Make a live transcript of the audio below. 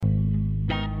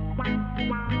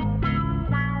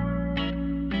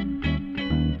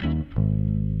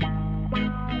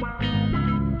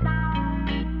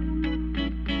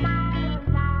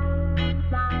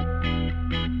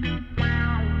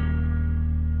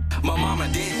My mama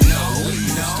didn't know.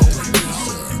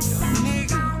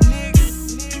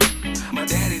 My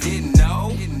daddy didn't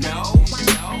know.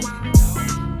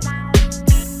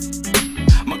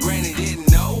 My granny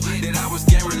didn't know that I was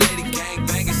gang related, gang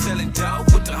banging, selling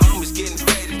dope with the homies getting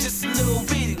faded. Just a little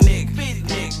bitty nigga.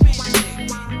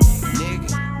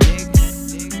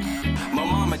 My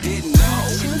mama didn't know.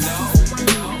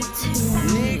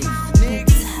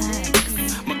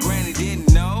 My granny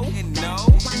didn't know.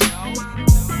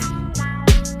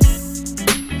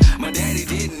 My daddy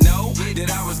didn't know that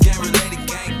I was gang related,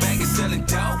 gang banging, selling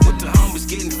dope with the homies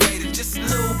getting faded. Just a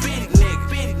little bitty nigga.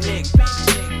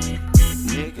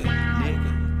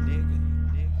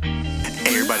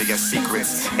 Everybody got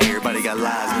secrets, everybody got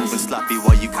lies. Moving sloppy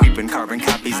while you creeping, carbon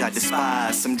copies I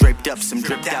despise. Some draped up, some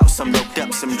dripped out, some roped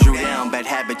up, some drew down. Bad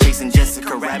habit chasing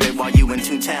Jessica Rabbit while you in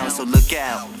Toontown. So look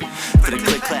out for the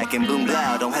click clack and boom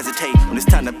blow. Don't hesitate when it's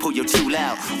time to pull your tool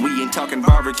out. We ain't talking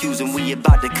barbecues and we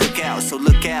about to cook out. So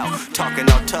look out, talking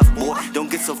all tough, boy. Don't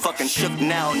get so fucking shook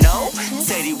now, no.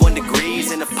 It's 81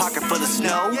 degrees in a pocket full of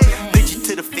snow. Bitch you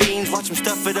to the fiends, watch him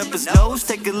stuff it up his nose.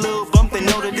 Take a little bump and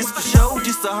know that it's for show.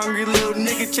 Just a hungry little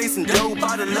nigga chasing dough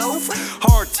by the loaf.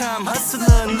 Hard time hustler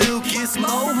and Lil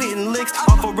Gizmo. Hitting licks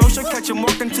off a roast, catch him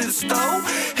walking to the stove.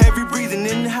 Heavy breathing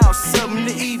in the house, something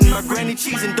to eat. My granny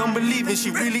cheesing, don't believe it. She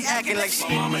really acting like she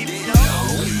mama didn't know.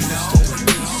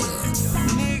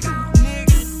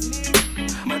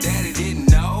 My daddy didn't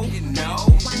know.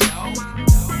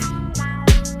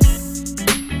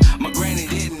 My granny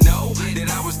didn't know that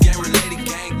I was gang related,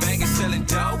 gang banging, selling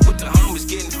dope with the homies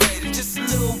getting faded. Just a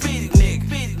little bitty nigga.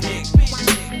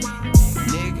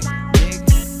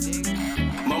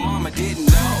 My mama didn't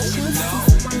know.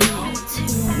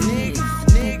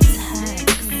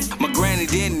 My granny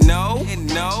didn't know.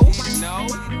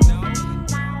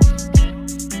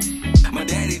 My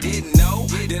daddy didn't know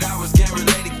that I was gang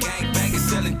related, gang banging,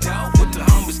 selling dope with the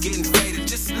homies getting faded.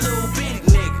 Just a little bitty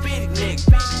nigga.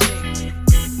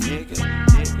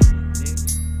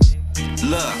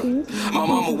 Look, my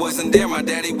mama wasn't there, my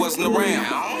daddy wasn't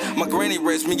around. My granny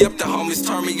raised me up, the homies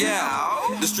turned me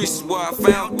out. The streets is where I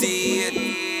found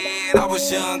it. I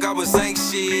was young, I was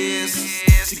anxious.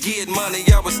 To get money,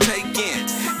 I was taking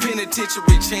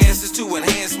penitentiary chances to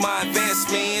enhance my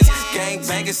advancements. Gang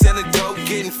banging, selling dope,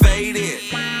 getting faded.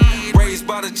 Raised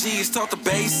by the G's, taught the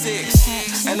basics.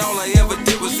 And all I ever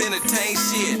did was entertain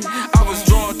shit. I was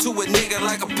drawn to a nigga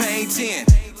like a painting.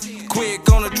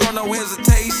 Quick on the draw, no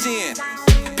hesitation.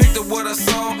 Picked up what I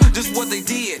saw, just what they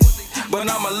did. But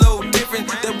I'm a little different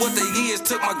than what they is.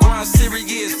 Took my grind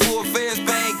serious, full affairs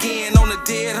banking on the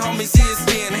dead homies. It's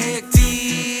been hectic.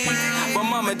 My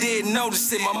mama didn't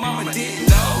notice it, my mama didn't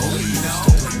know.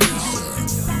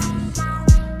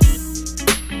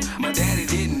 My daddy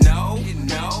didn't know.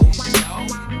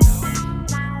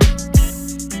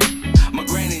 My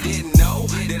granny didn't know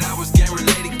that I was gang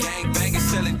related, gang banging,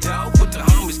 selling dope with the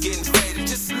homies getting faded.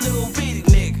 Just a little bitty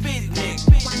nigga.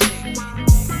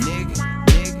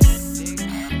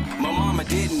 My mama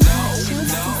didn't know.